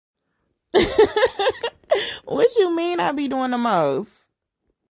What you mean I be doing the most?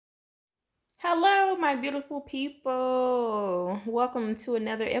 Hello, my beautiful people. Welcome to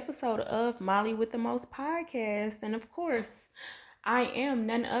another episode of Molly with the Most podcast. And of course, I am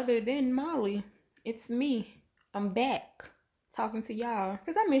none other than Molly. It's me. I'm back talking to y'all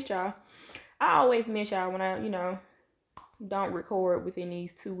because I miss y'all. I always miss y'all when I don't record within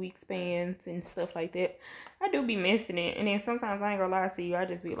these 2 week spans and stuff like that. I do be missing it. And then sometimes I ain't gonna lie to you, I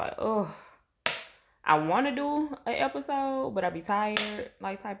just be like, oh, I want to do an episode, but I be tired,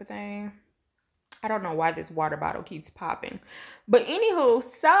 like type of thing. I don't know why this water bottle keeps popping. But anywho,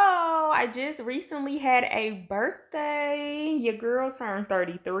 so I just recently had a birthday. Your girl turned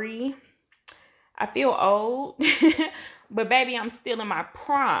 33. I feel old, but baby, I'm still in my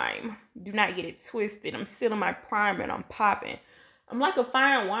prime. Do not get it twisted. I'm still in my prime and I'm popping. I'm like a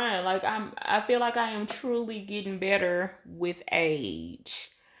fine wine. I feel like I am truly getting better with age.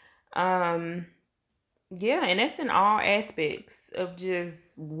 Um yeah, and that's in all aspects of just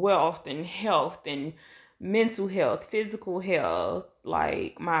wealth and health and mental health, physical health,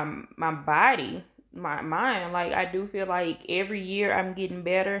 like my body, my mind. Like I do feel like every year I'm getting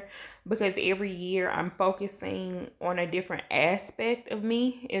better because every year I'm focusing on a different aspect of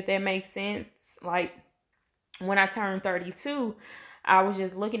me, if that makes sense. Like when I turned 32, I was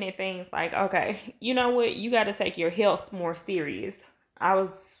just looking at things like, okay, you know what? You got to take your health more serious. I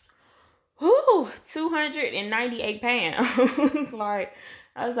was 298 pounds. Like,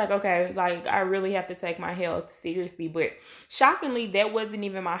 I was like, okay, like, I really have to take my health seriously. But shockingly, that wasn't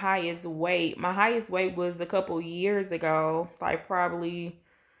even my highest weight. My highest weight was a couple years ago, like, probably,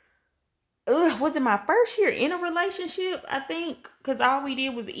 was it my first year in a relationship? I think, because all we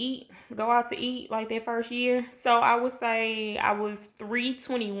did was eat, go out to eat, like, that first year. So I would say I was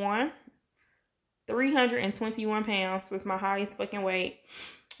 321 pounds was my highest fucking weight.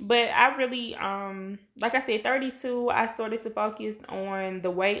 But I really, like I said, 32, I started to focus on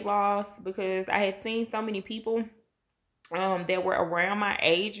the weight loss because I had seen so many people that were around my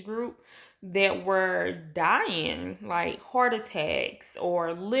age group that were dying, like heart attacks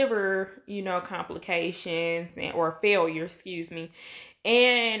or liver, complications or failure, excuse me.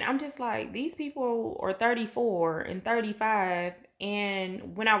 And I'm just like, these people are 34 and 35.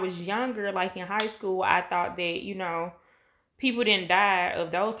 And when I was younger, like in high school, I thought that, people didn't die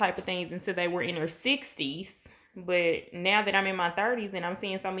of those type of things until they were in their 60s. But now that I'm in my 30s and I'm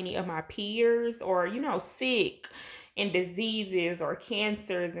seeing so many of my peers or, sick and diseases or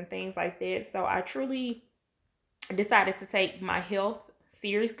cancers and things like that. So I truly decided to take my health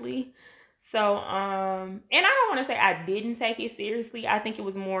seriously. So, and I don't want to say I didn't take it seriously. I think it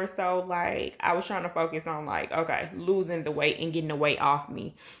was more so like I was trying to focus on like, okay, losing the weight and getting the weight off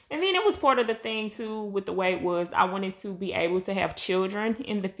me. And then it was part of the thing too with the weight was I wanted to be able to have children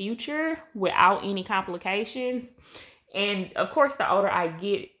in the future without any complications. And of course, the older I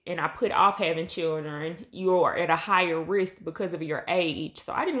get and I put off having children, you're at a higher risk because of your age.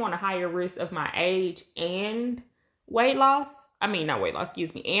 So I didn't want a higher risk of my age and weight loss. I mean, not weight loss,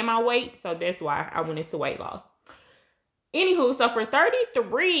 excuse me, and my weight. So that's why I went into weight loss. Anywho, so for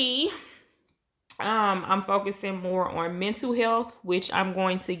 33, I'm focusing more on mental health, which I'm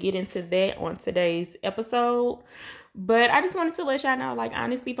going to get into that on today's episode. But I just wanted to let y'all know, like,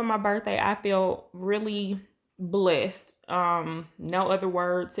 honestly, for my birthday, I feel really blessed. No other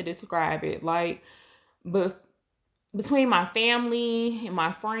word to describe it. Like, but between my family and my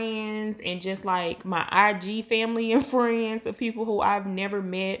friends and just like my IG family and friends of people who I've never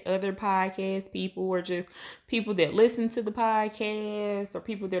met, other podcast people or just people that listen to the podcast or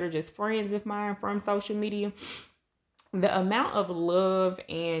people that are just friends of mine from social media, the amount of love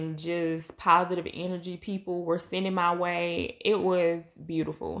and just positive energy people were sending my way, it was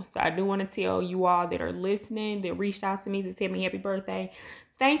beautiful. So I do want to tell you all that are listening, that reached out to me to tell me happy birthday,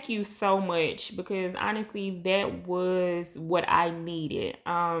 thank you so much, because honestly, that was what I needed.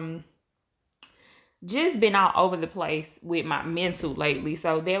 Just been all over the place with my mental lately,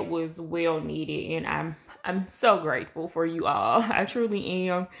 so that was well needed, and I'm so grateful for you all. I truly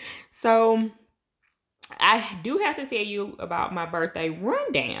am. So I do have to tell you about my birthday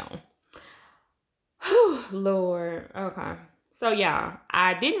rundown. Whew, Lord. Okay. So, yeah,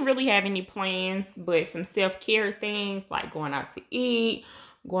 I didn't really have any plans, but some self-care things like going out to eat,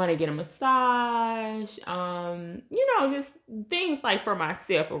 going to get a massage, just things like for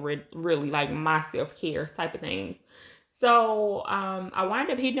myself, or really like my self-care type of things. So I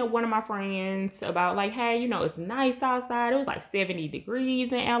wound up hitting up one of my friends about like, hey, it's nice outside. It was like 70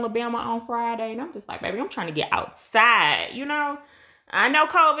 degrees in Alabama on Friday. And I'm just like, baby, I'm trying to get outside. I know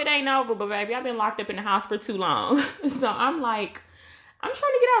COVID ain't over, but baby, I've been locked up in the house for too long. So I'm like, I'm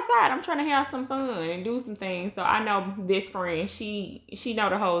trying to get outside. I'm trying to have some fun and do some things. So I know this friend, she know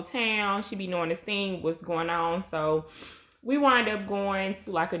the whole town. She be knowing the scene, what's going on. So we wind up going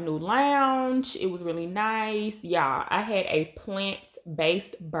to like a new lounge. It was really nice. Y'all, I had a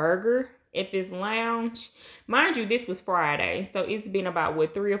plant-based burger at this lounge. Mind you, this was Friday. So it's been about,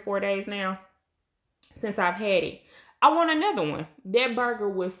 what, 3 or 4 days now since I've had it. I want another one. That burger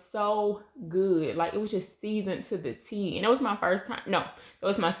was so good. Like, it was just seasoned to the T. And it was my first time. No, it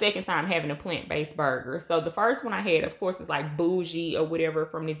was my second time having a plant-based burger. So the first one I had, of course, was like bougie or whatever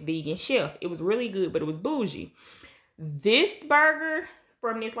from this vegan chef. It was really good, but it was bougie. This burger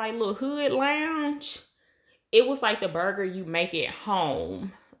from this like little hood lounge, it was like the burger you make at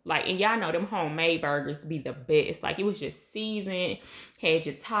home. Like, and y'all know them homemade burgers be the best. Like, it was just seasoned, had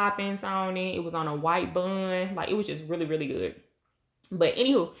your toppings on it. It was on a white bun. Like, it was just really, really good. But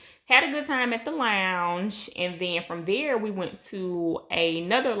anywho, had a good time at the lounge. And then from there, we went to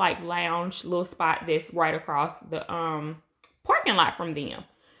another like lounge little spot that's right across the parking lot from them.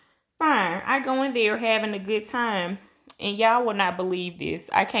 Fine. I go in there having a good time. And y'all will not believe this.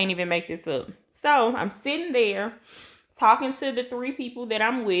 I can't even make this up. So I'm sitting there talking to the 3 people that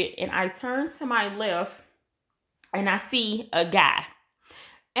I'm with, and I turn to my left and I see a guy.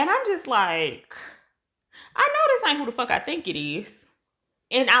 And I'm just like, I know this ain't who the fuck I think it is.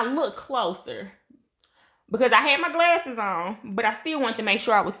 And I look closer because I had my glasses on, but I still wanted to make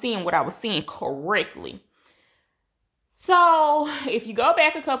sure I was seeing what I was seeing correctly. So if you go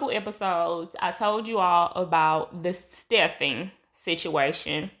back a couple episodes, I told you all about the stealthing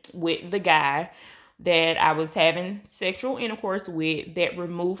situation with the guy that I was having sexual intercourse with that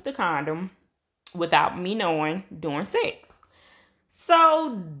removed the condom without me knowing during sex.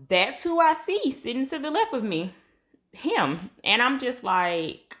 So that's who I see sitting to the left of me, him. And I'm just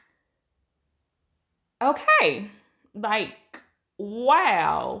like, okay, like,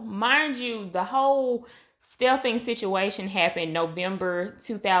 wow. Mind you, the whole stealthing situation happened November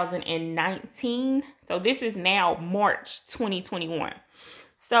 2019. So this is now March 2021.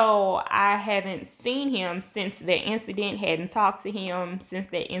 So I haven't seen him since that incident, hadn't talked to him since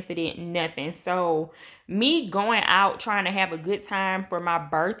that incident, nothing. So me going out trying to have a good time for my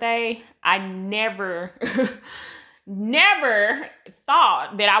birthday, I never, never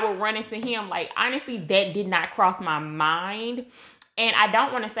thought that I would run into him. Like, honestly, that did not cross my mind. And I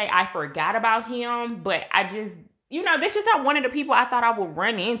don't want to say I forgot about him, but I just, you know, that's just not one of the people I thought I would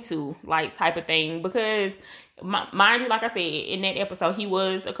run into, like, type of thing. Because, mind you, like I said, in that episode, he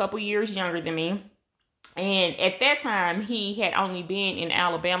was a couple years younger than me. And at that time, he had only been in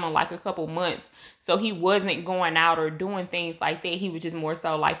Alabama like a couple months. So he wasn't going out or doing things like that. He was just more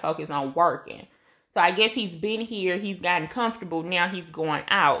so like focused on working. So I guess he's been here. He's gotten comfortable. Now he's going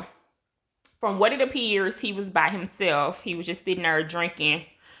out. From what it appears, he was by himself. He was just sitting there drinking,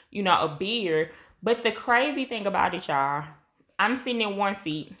 you know, a beer. But the crazy thing about it, y'all, I'm sitting in one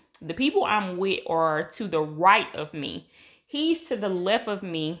seat. The people I'm with are to the right of me. He's to the left of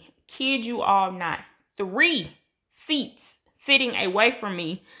me. Kid you all not. 3 seats sitting away from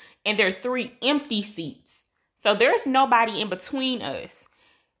me. And there are 3 empty seats. So there's nobody in between us.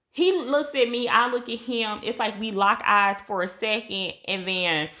 He looks at me, I look at him. It's like we lock eyes for a second, and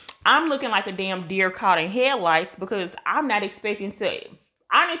then I'm looking like a damn deer caught in headlights because I'm not expecting to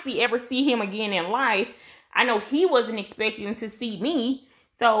honestly ever see him again in life. I know he wasn't expecting to see me.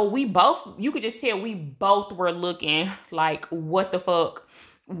 So we both, you could just tell we both were looking like, what the fuck?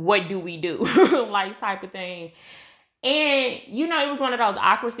 What do we do? Like, type of thing. And, you know, it was one of those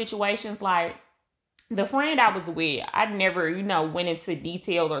awkward situations. Like, the friend I was with, I never, you know, went into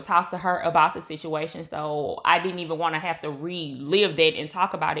detail or talked to her about the situation. So I didn't even want to have to relive that and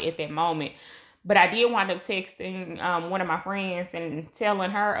talk about it at that moment. But I did wind up texting one of my friends and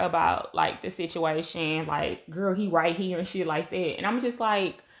telling her about, like, the situation. Like, girl, he right here and shit like that. And I'm just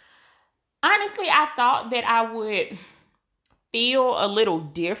like, honestly, I thought that I would feel a little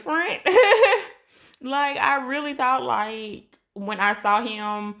different. Like, I really thought, like, when I saw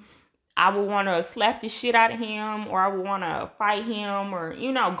him, I would want to slap the shit out of him, or I would want to fight him, or,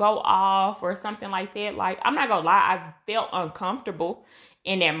 you know, go off or something like that. Like, I'm not gonna lie, I felt uncomfortable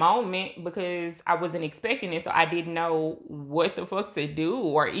in that moment because I wasn't expecting it. So I didn't know what the fuck to do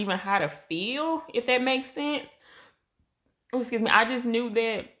or even how to feel, if that makes sense. Oh, excuse me. I just knew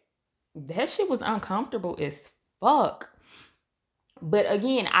that shit was uncomfortable as fuck. But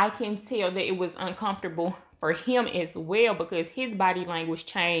again, I can tell that it was uncomfortable for him as well because his body language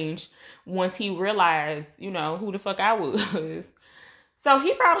changed once he realized, you know, who the fuck I was. So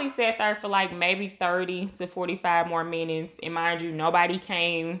he probably sat there for like maybe 30 to 45 more minutes. And mind you, nobody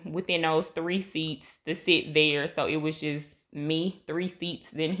came within those 3 seats to sit there. So it was just me 3 seats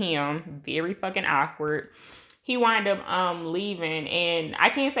than him. Very fucking awkward. He wound up leaving, and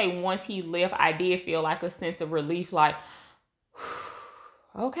I can't say once he left I did feel like a sense of relief, like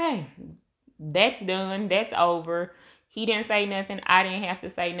okay, that's done, that's over. He didn't say nothing, I didn't have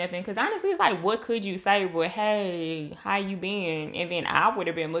to say nothing, because honestly it's like, what could you say but hey, how you been? And then I would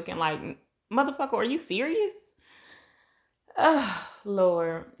have been looking like, motherfucker, are you serious? Oh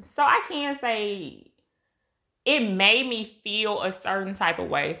Lord. So I can say it made me feel a certain type of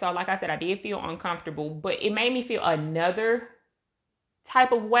way. So like I said, I did feel uncomfortable, but it made me feel another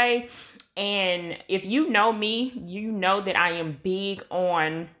type of way. And if you know me, you know that I am big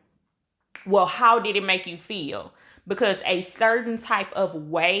on, well, how did it make you feel? Because a certain type of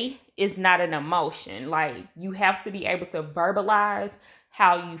way is not an emotion. Like, you have to be able to verbalize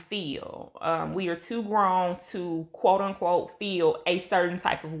how you feel. We are too grown to quote unquote feel a certain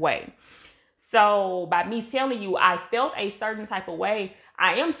type of way. So by me telling you I felt a certain type of way,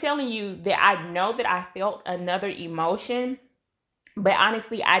 I am telling you that I know that I felt another emotion, but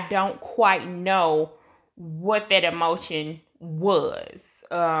honestly, I don't quite know what that emotion was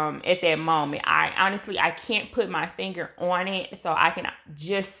at that moment. I can't put my finger on it, so I can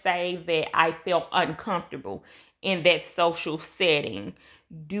just say that I felt uncomfortable in that social setting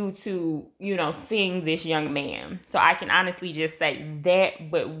due to, seeing this young man. So I can honestly just say that,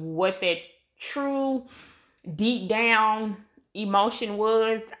 but what that true deep down emotion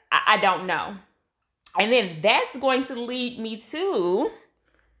was, I don't know. And then that's going to lead me to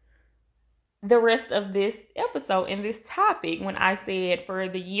the rest of this episode and this topic when I said for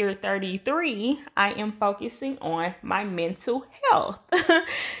the year 33, I am focusing on my mental health.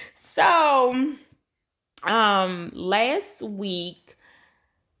 So, last week,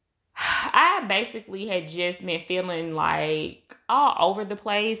 I basically had just been feeling like all over the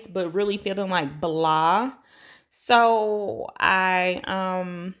place, but really feeling like blah. So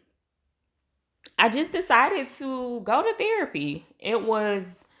I just decided to go to therapy. It was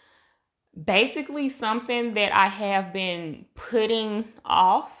basically something that I have been putting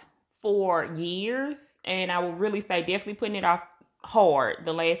off for years, and I will really say definitely putting it off hard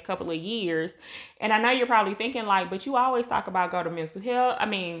the last couple of years. And I know you're probably thinking like, but you always talk about go to mental health. I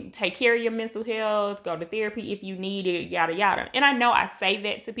mean, take care of your mental health, go to therapy if you need it, yada yada. And I know I say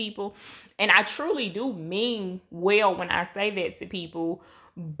that to people, and I truly do mean well when I say that to people,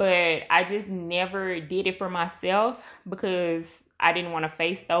 but I just never did it for myself because I didn't want to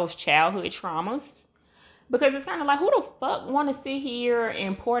face those childhood traumas. Because it's kind of like, who the fuck want to sit here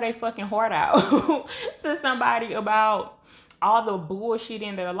and pour their fucking heart out to somebody about all the bullshit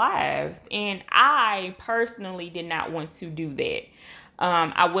in their lives? And I personally did not want to do that.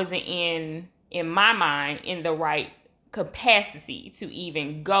 I wasn't in my mind, in the right capacity to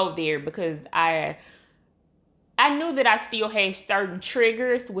even go there, because I knew that I still had certain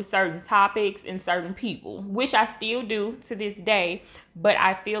triggers with certain topics and certain people, which I still do to this day, but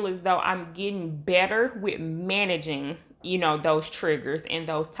I feel as though I'm getting better with managing, those triggers and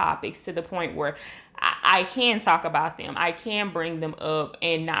those topics to the point where I can talk about them. I can bring them up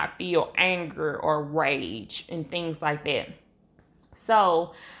and not feel anger or rage and things like that.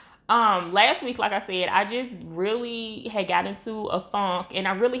 So, last week, like I said, I just really had got into a funk, and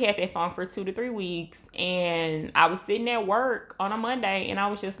I really had that funk for 2 to 3 weeks. And I was sitting at work on a Monday, and I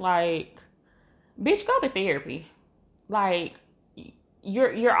was just like, bitch, go to therapy. Like,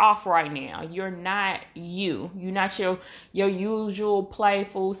 you're off right now. You're not you. You're not your usual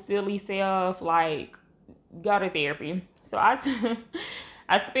playful, silly self. Like, go to therapy. So I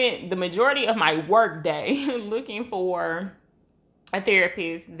spent the majority of my work day looking for a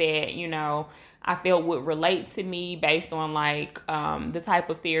therapist that, I felt would relate to me based on like the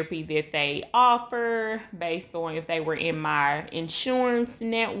type of therapy that they offer, based on if they were in my insurance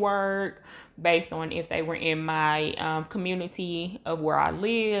network, based on if they were in my community of where I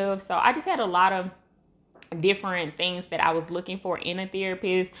live. So I just had a lot of different things that I was looking for in a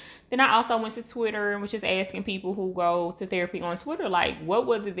therapist. Then I also went to Twitter and was just asking people who go to therapy on Twitter, like, what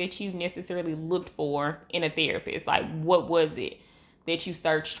was it that you necessarily looked for in a therapist? Like, what was it that you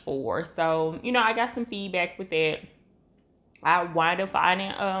searched for? So, I got some feedback with that. I wind up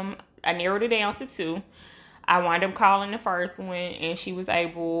finding, I narrowed it down to 2. I wind up calling the first one, and she was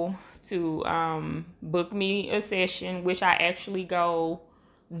able to book me a session, which I actually go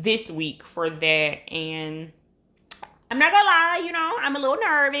this week for that. And I'm not gonna lie, I'm a little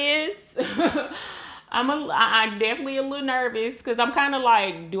nervous. I'm definitely a little nervous because I'm kind of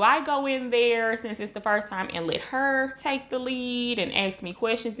like, do I go in there since it's the first time and let her take the lead and ask me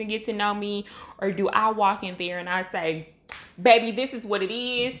questions and get to know me? Or do I walk in there and I say, baby, this is what it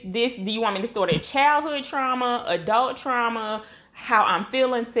is. Do you want me to start at childhood trauma, adult trauma, how I'm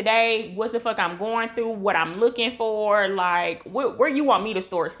feeling today, what the fuck I'm going through, what I'm looking for, like where you want me to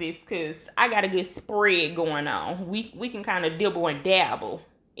start, sis? Because I got a good spread going on. We can kind of dibble and dabble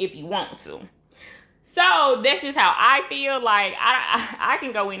if you want to. So that's just how I feel. Like I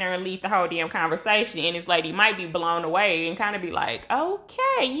can go in there and lead the whole damn conversation, and this lady might be blown away and kind of be like,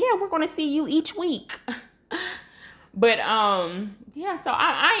 okay, yeah, we're gonna see you each week. But yeah, so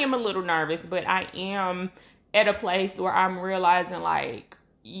I am a little nervous, but I am at a place where I'm realizing, like,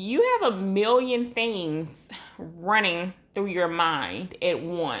 you have a million things running through your mind at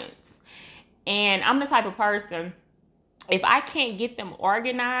once. And I'm the type of person, if I can't get them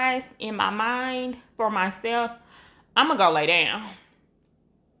organized in my mind for myself, I'm gonna go lay down.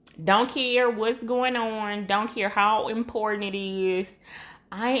 Don't care what's going on, don't care how important it is.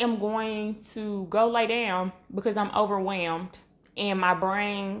 I am going to go lay down because I'm overwhelmed and my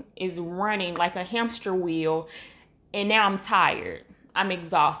brain is running like a hamster wheel, and now I'm tired. I'm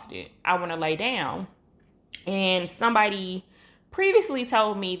exhausted. I want to lay down. And somebody previously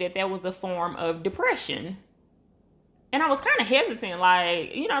told me that that was a form of depression. And I was kind of hesitant,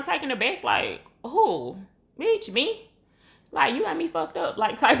 like, taken aback, like, who? Bitch, me? Like, you got me fucked up,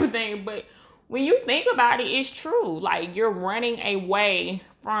 like, type of thing. But when you think about it, it's true. Like, you're running away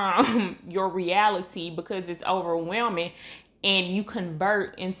from your reality because it's overwhelming, and you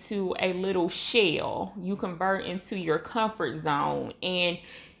convert into a little shell. You convert into your comfort zone. And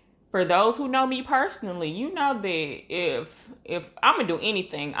for those who know me personally, you know that if I'm gonna do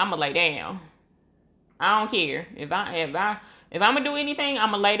anything, I'm gonna lay down. I don't care. If I'm gonna do anything, I'm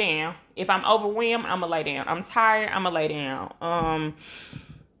gonna lay down. If I'm overwhelmed, I'm gonna lay down. I'm tired, I'm gonna lay down.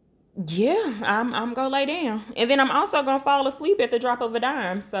 Yeah, I'm gonna lay down. And then I'm also gonna fall asleep at the drop of a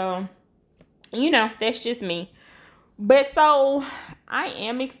dime. So, that's just me. But so I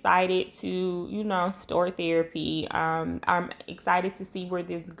am excited to, start therapy. I'm excited to see where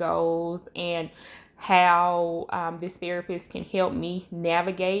this goes and how this therapist can help me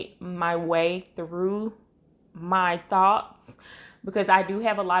navigate my way through my thoughts, because I do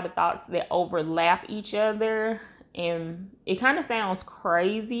have a lot of thoughts that overlap each other. And it kind of sounds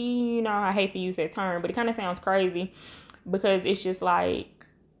crazy, I hate to use that term, but it kind of sounds crazy because it's just like,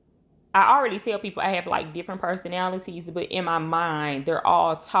 I already tell people I have like different personalities, but in my mind, they're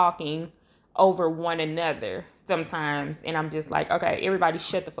all talking over one another sometimes. And I'm just like, okay, everybody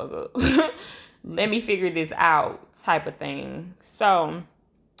shut the fuck up. Let me figure this out, type of thing. So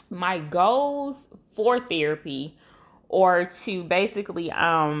my goals for therapy are to basically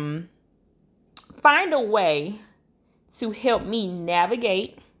find a way to help me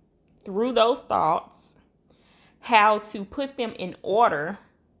navigate through those thoughts, how to put them in order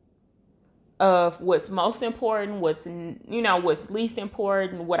of what's most important, what's least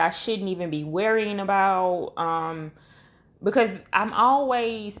important, what I shouldn't even be worrying about. Because I'm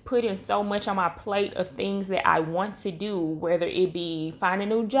always putting so much on my plate of things that I want to do, whether it be find a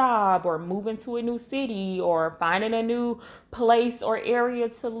new job or moving to a new city or finding a new place or area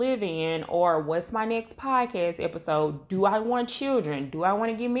to live in, or what's my next podcast episode? Do I want children? Do I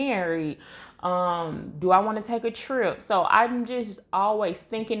want to get married? Do I want to take a trip? So I'm just always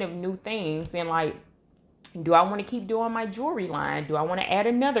thinking of new things, and like, do I want to keep doing my jewelry line? Do I want to add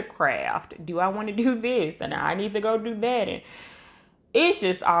another craft? Do I want to do this? And I need to go do that. And it's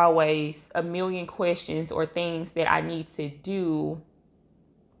just always a million questions or things that I need to do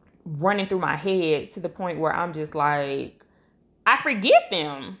running through my head, to the point where I'm just like, I forget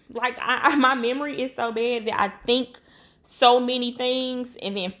them. Like, my memory is so bad that I think so many things,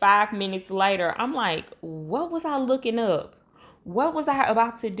 and then 5 minutes later, I'm like, what was I looking up? What was I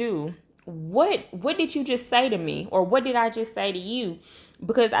about to do? What did you just say to me? Or what did I just say to you?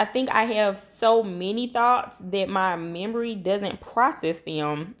 Because I think I have so many thoughts that my memory doesn't process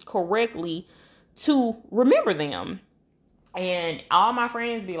them correctly to remember them. And all my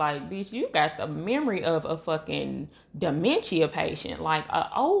friends be like, bitch, you got the memory of a fucking dementia patient, like an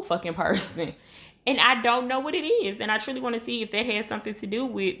old fucking person. And I don't know what it is. And I truly want to see if that has something to do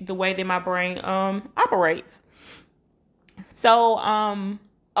with the way that my brain operates. So,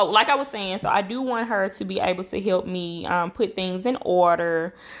 like I was saying, so I do want her to be able to help me put things in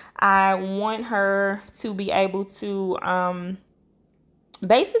order. I want her to be able to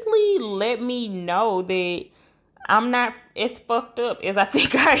basically let me know that I'm not as fucked up as I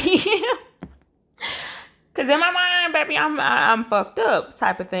think I am. Because in my mind, baby, I'm fucked up,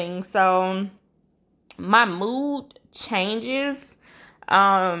 type of thing. So my mood changes.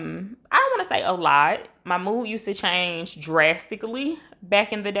 I don't want to say a lot. My mood used to change drastically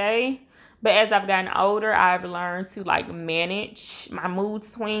back in the day, But as I've gotten older, I've learned to like manage my mood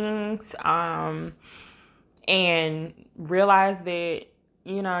swings, and realize that,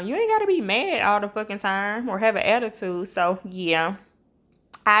 you know, you ain't gotta be mad all the fucking time or have an attitude. So yeah,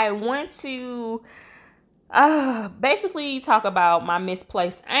 I want to basically talk about my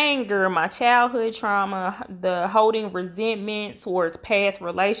misplaced anger, my childhood trauma, the holding resentment towards past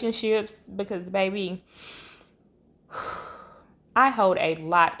relationships, because baby, I hold a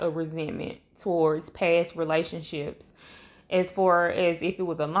lot of resentment towards past relationships, as far as if it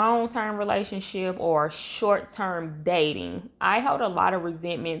was a long-term relationship or short-term dating. I hold a lot of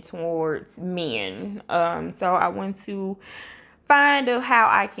resentment towards men. So I want to find out how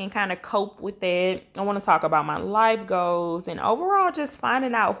I can kind of cope with that. I want to talk about my life goals and overall just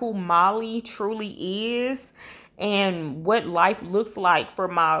finding out who Molly truly is and what life looks like for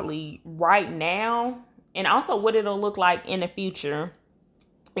Molly right now, and also what it'll look like in the future.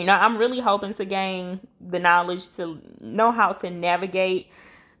 You know, I'm really hoping to gain the knowledge to know how to navigate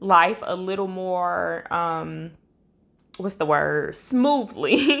life a little more, what's the word,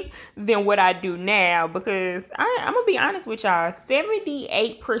 smoothly than what I do now, because I'm gonna be honest with y'all,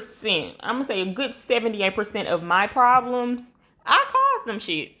 78%, I'm gonna say a good 78% of my problems, I cause them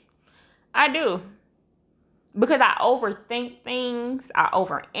shits. I do. Because I overthink things, I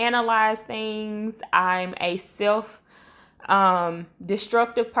overanalyze things. I'm a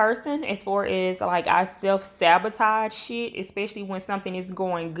destructive person, as far as like I self-sabotage shit, especially when something is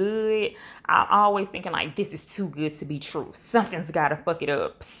going good. I'm always thinking like, this is too good to be true, something's gotta fuck it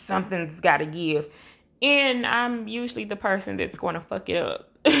up, something's gotta give, and I'm usually the person that's going to fuck it up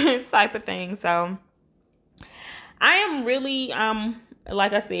type of thing. So I am really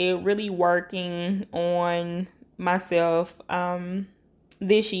like I said, really working on myself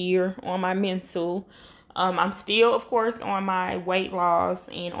this year, on my mental. I'm still, of course, on my weight loss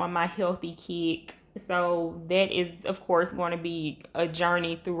and on my healthy kick. So that is, of course, going to be a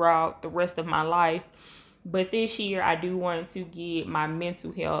journey throughout the rest of my life. But this year, I do want to get my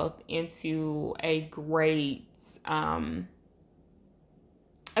mental health into a great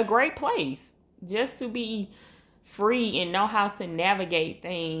place, just to be free and know how to navigate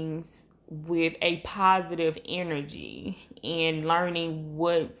things with a positive energy, and learning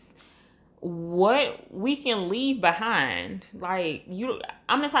what we can leave behind. Like,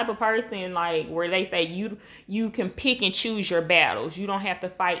 I'm the type of person like where they say you can pick and choose your battles. You don't have to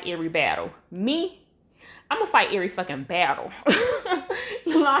fight every battle. Me, I'm gonna fight every fucking battle.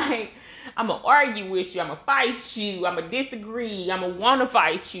 Like, I'm gonna argue with you, I'm gonna fight you, I'm gonna disagree, I'm gonna wanna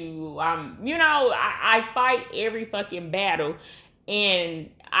fight you. I fight every fucking battle, and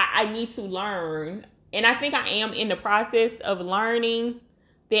I need to learn. And I think I am in the process of learning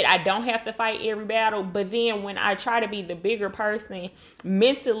that I don't have to fight every battle. But then when I try to be the bigger person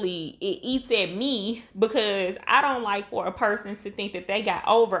mentally, it eats at me, because I don't like for a person to think that they got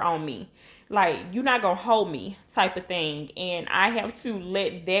over on me. Like, you're not gonna hold me type of thing. And I have to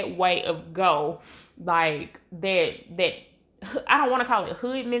let that way of go. Like, that I don't want to call it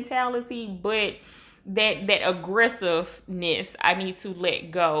hood mentality, but that aggressiveness, I need to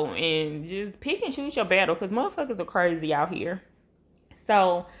let go and just pick and choose your battle, because motherfuckers are crazy out here.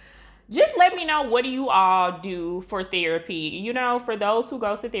 So just let me know, what do you all do for therapy? You know, for those who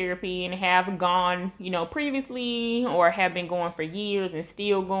go to therapy and have gone, previously, or have been going for years and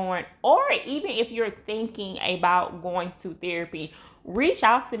still going, or even if you're thinking about going to therapy, reach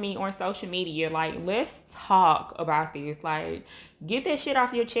out to me on social media. Like, let's talk about this. Like, get that shit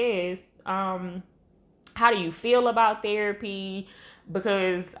off your chest. How do you feel about therapy?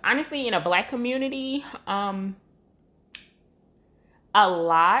 Because honestly, in a Black community, a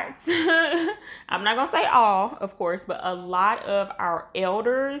lot, I'm not gonna say all, of course, but a lot of our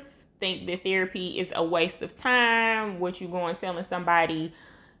elders think that therapy is a waste of time. What you going telling somebody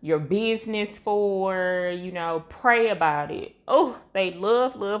your business for? Pray about it. Oh, they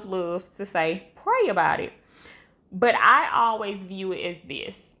love to say pray about it. But I always view it as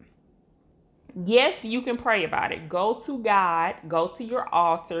this. Yes, you can pray about it. Go to God, go to your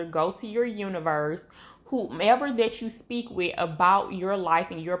altar, go to your universe, whomever that you speak with about your life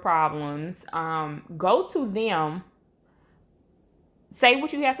and your problems. Go to them, say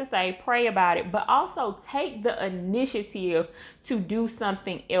what you have to say, pray about it, but also take the initiative to do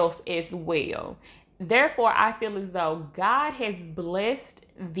something else as well. Therefore, I feel as though God has blessed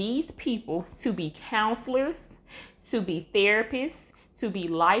these people to be counselors, to be therapists, to be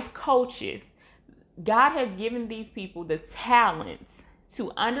life coaches. God has given these people the talents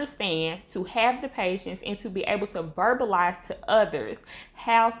to understand, to have the patience, and to be able to verbalize to others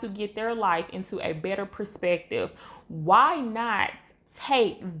how to get their life into a better perspective. Why not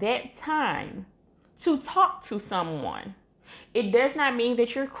take that time to talk to someone. It does not mean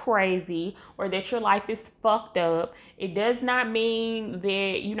that you're crazy or that your life is fucked up. It does not mean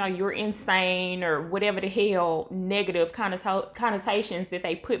that, you're insane or whatever the hell negative connotations that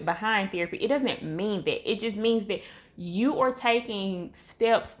they put behind therapy. It doesn't mean that. It just means that you are taking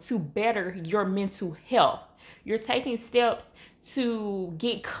steps to better your mental health. You're taking steps to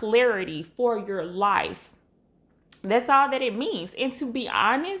get clarity for your life. That's all that it means. And to be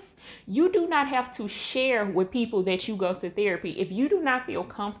honest, you do not have to share with people that you go to therapy. If you do not feel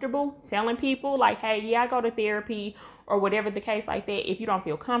comfortable telling people like, hey, yeah, I go to therapy, or whatever the case like that, if you don't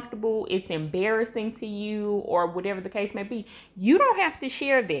feel comfortable, it's embarrassing to you, or whatever the case may be, you don't have to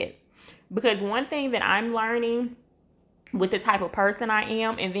share that. Because one thing that I'm learning with the type of person I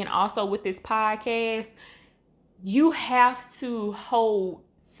am, and then also with this podcast, you have to hold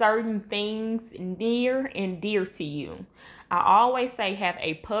certain things near and dear to you. I always say have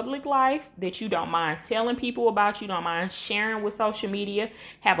a public life that you don't mind telling people about, you don't mind sharing with social media.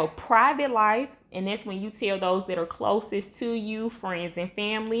 Have a private life, and that's when you tell those that are closest to you, friends and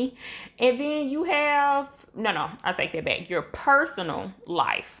family. And then you have, I take that back. Your personal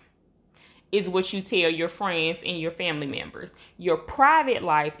life is what you tell your friends and your family members. Your private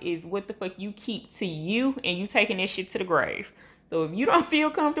life is what the fuck you keep to you, and you taking that shit to the grave. So if you don't feel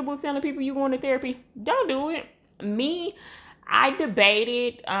comfortable telling people you're going to therapy, don't do it. I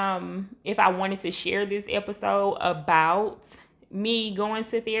debated if I wanted to share this episode about me going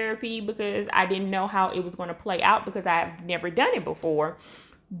to therapy, because I didn't know how it was going to play out, because I've never done it before.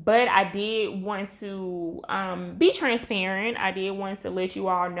 But I did want to be transparent. I did want to let you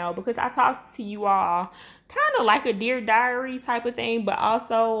all know, because I talked to you all kind of like a Dear Diary type of thing, but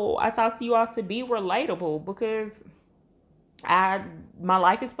also I talked to you all to be relatable, because my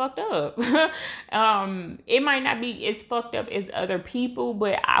life is fucked up. It might not be as fucked up as other people,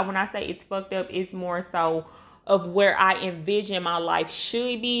 but when I say it's fucked up, it's more so of where I envision my life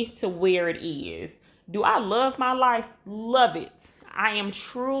should be to where it is. Do I love my life? Love it. I am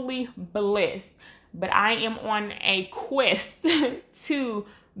truly blessed, but I am on a quest to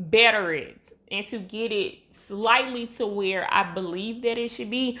better it and to get it slightly to where I believe that it should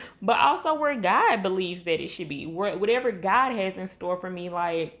be, but also where God believes that it should be. Whatever God has in store for me,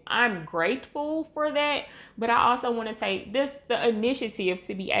 like, I'm grateful for that, but I also want to take the initiative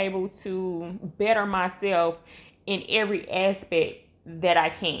to be able to better myself in every aspect that I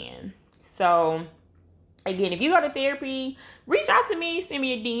can. So again, if you go to therapy, reach out to me, send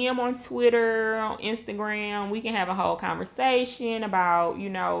me a DM on Twitter, on Instagram. We can have a whole conversation about,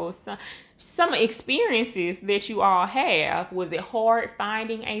 some experiences that you all have. Was it hard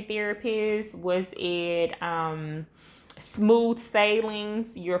finding a therapist? Was it smooth sailing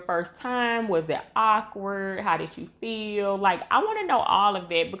your first time? Was it awkward? How did you feel? Like, I want to know all of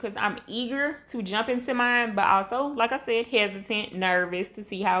that, because I'm eager to jump into mine, but also, like I said, hesitant, nervous to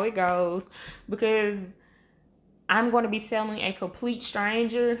see how it goes, because I'm going to be telling a complete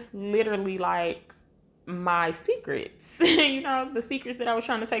stranger literally like my secrets, the secrets that I was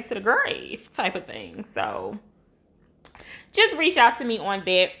trying to take to the grave type of thing. So just reach out to me on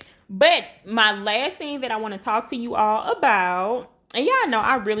that. But my last thing that I want to talk to you all about, and y'all know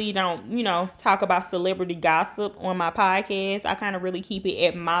I really don't, talk about celebrity gossip on my podcast. I kind of really keep it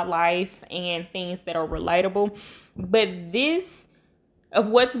at my life and things that are relatable. But this of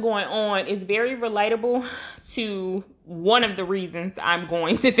what's going on is very relatable to one of the reasons I'm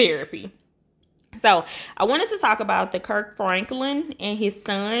going to therapy. So I wanted to talk about the Kirk Franklin and his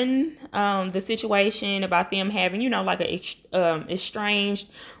son, the situation about them having, like a estranged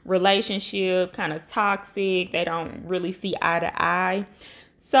relationship, kind of toxic. They don't really see eye to eye.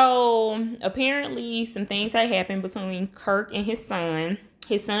 So apparently some things had happened between Kirk and his son.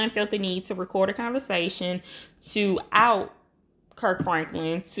 His son felt the need to record a conversation to out Kirk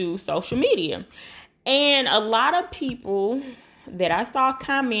Franklin to social media. And a lot of people that I saw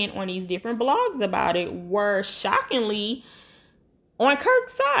comment on these different blogs about it were shockingly on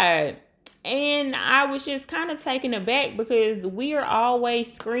Kirk's side. And I was just kind of taken aback, because we are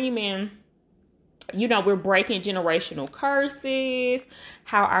always screaming, we're breaking generational curses,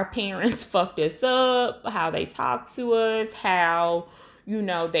 how our parents fucked us up, how they talked to us, how,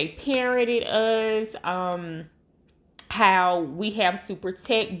 they parented us, how we have to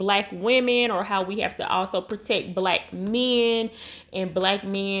protect Black women, or how we have to also protect Black men, and Black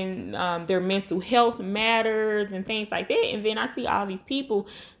men, their mental health matters and things like that. And then I see all these people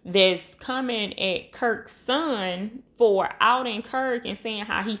that's coming at Kirk's son for outing Kirk and saying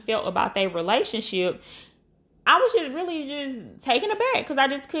how he felt about their relationship. I was just really just taken aback because I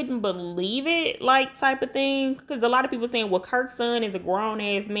just couldn't believe it, like, type of thing. Because a lot of people saying, well, Kirk's son is a grown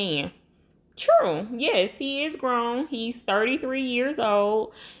ass man. True. Yes, he is grown. He's 33 years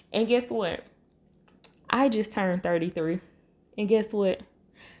old. And guess what? I just turned 33. And guess what?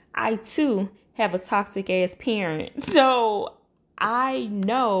 I too have a toxic ass parent. So I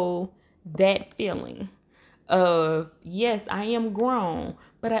know that feeling of, yes, I am grown,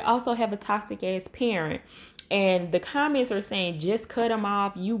 but I also have a toxic ass parent. And the comments are saying, just cut him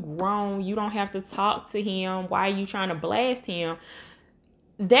off. You grown. You don't have to talk to him. Why are you trying to blast him?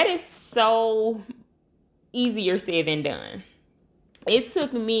 That is so easier said than done. It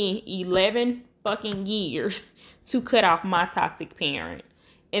took me 11 fucking years to cut off my toxic parent.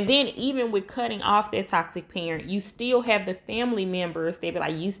 And then even with cutting off that toxic parent, you still have the family members. They be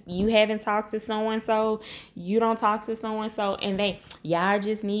like, you haven't talked to so-and-so. You don't talk to so-and-so. And y'all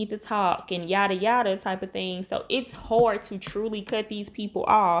just need to talk and yada yada type of thing. So it's hard to truly cut these people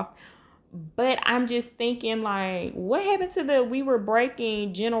off. But I'm just thinking, like, what happened to we were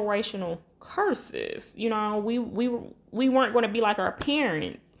breaking generational curses? You know, we weren't going to be like our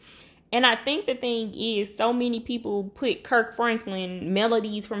parents. And I think the thing is, so many people put Kirk Franklin,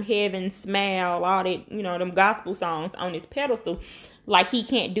 Melodies from Heaven, Smile, all that, you know, them gospel songs on his pedestal, like he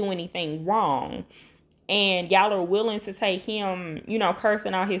can't do anything wrong. And y'all are willing to take him, you know,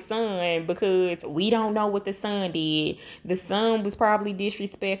 cursing out his son because we don't know what the son did. The son was probably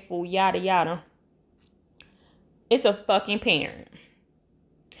disrespectful, yada yada. It's a fucking parent.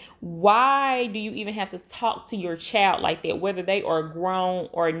 Why do you even have to talk to your child like that, whether they are grown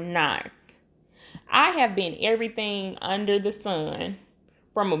or not? I have been everything under the sun,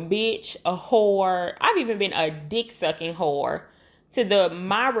 from a bitch, a whore. I've even been a dick-sucking whore.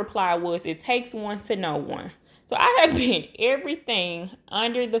 My reply was, it takes one to know one. So I have been everything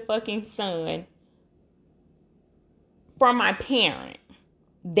under the fucking sun from my parent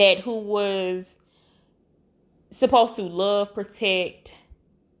who was supposed to love, protect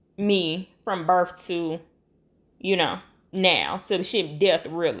me from birth to, you know, now to the shit of death,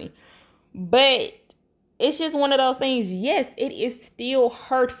 really. But it's just one of those things. Yes, it is still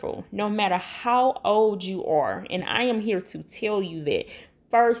hurtful no matter how old you are. And I am here to tell you that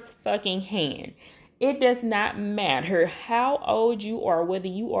first fucking hand. It does not matter how old you are, whether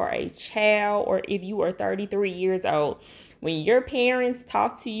you are a child or if you are 33 years old. When your parents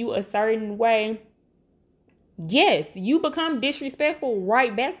talk to you a certain way, yes, you become disrespectful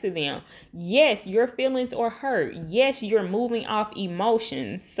right back to them. Yes, your feelings are hurt. Yes, you're moving off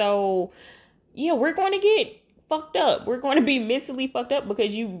emotions. So, yeah, we're going to get fucked up. We're going to be mentally fucked up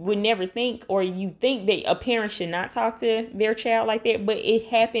because you would never think, or you think that a parent should not talk to their child like that. But it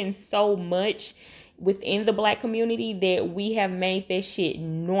happens so much within the Black community that we have made that shit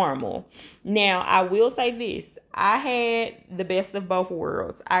normal. Now, I will say this. I had the best of both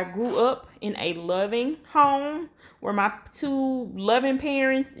worlds. I grew up in a loving home where my two loving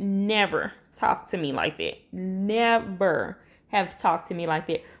parents never talked to me like that. Never have talked to me like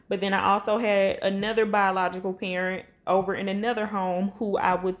that. But then I also had another biological parent over in another home who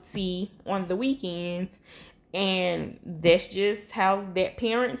I would see on the weekends. And that's just how that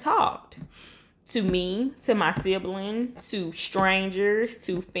parent talked. To me, to my sibling, to strangers,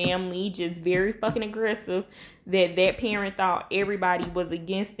 to family, just very fucking aggressive, that parent thought everybody was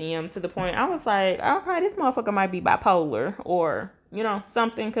against them, to the point I was like, okay, this motherfucker might be bipolar or, you know,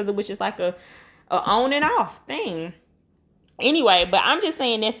 something, because it was just like a on and off thing. Anyway, but I'm just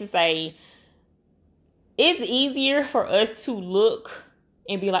saying that to say, it's easier for us to look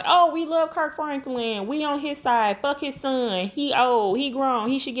and be like, oh, we love Kirk Franklin, we on his side, fuck his son, he old, he grown,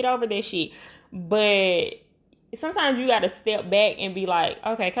 he should get over that shit. But sometimes you gotta step back and be like,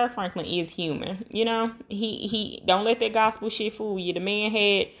 okay, Kirk Franklin is human. You know, he don't let that gospel shit fool you. The man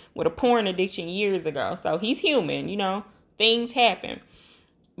had with a porn addiction years ago, so he's human. You know, things happen,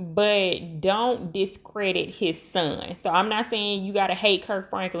 but don't discredit his son. So I'm not saying you gotta hate Kirk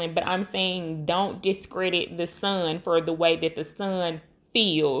Franklin, but I'm saying don't discredit the son for the way that the son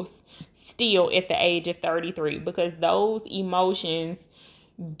feels still at the age of 33, because those emotions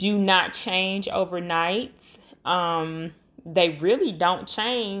do not change overnight. They really don't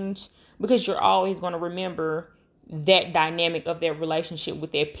change, because you're always going to remember that dynamic of their relationship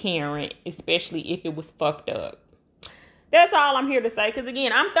with their parent, especially if it was fucked up. That's all I'm here to say, because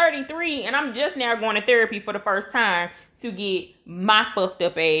again, I'm 33 and I'm just now going to therapy for the first time to get my fucked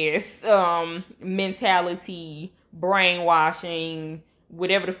up ass mentality, brainwashing,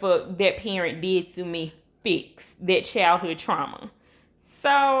 whatever the fuck that parent did to me, fix that childhood trauma.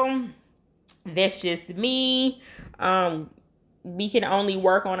 So that's just me. we can only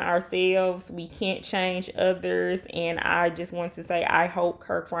work on ourselves. We can't change others. And I just want to say, I hope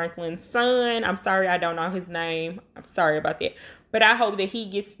Kirk Franklin's son, I'm sorry I don't know his name, I'm sorry about that, but I hope that he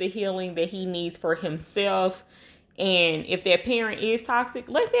gets the healing that he needs for himself. And if that parent is toxic,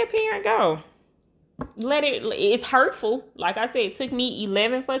 let that parent go. It's hurtful. Like I said, it took me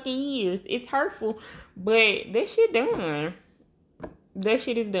 11 fucking years. It's hurtful, but that shit done. That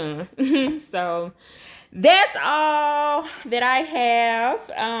shit is done. So that's all that I have.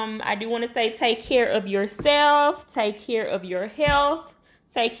 I do want to say, take care of yourself, take care of your health,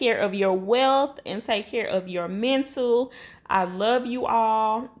 take care of your wealth, and take care of your mental. I love you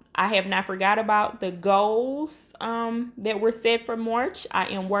all. I have not forgot about the goals that were set for March. I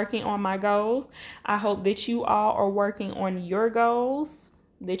am working on my goals. I hope that you all are working on your goals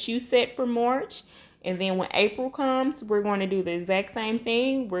that you set for March. And then when April comes, we're going to do the exact same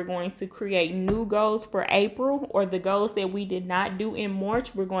thing. We're going to create new goals for April, or the goals that we did not do in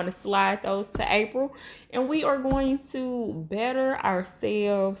March. We're going to slide those to April, and we are going to better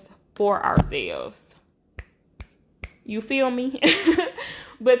ourselves for ourselves. You feel me?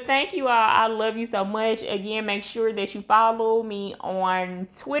 But thank you all. I love you so much. Again, make sure that you follow me on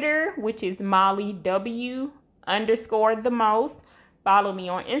Twitter, which is Molly W_the most. Follow me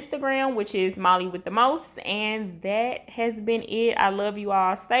on Instagram, which is Molly with the most. And that has been it. I love you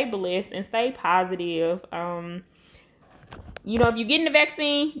all. Stay blessed and stay positive. If you're getting the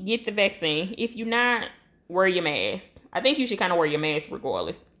vaccine, get the vaccine. If you're not, wear your mask. I think you should kind of wear your mask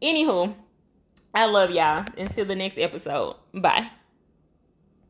regardless. Anywho, I love y'all. Until the next episode. Bye.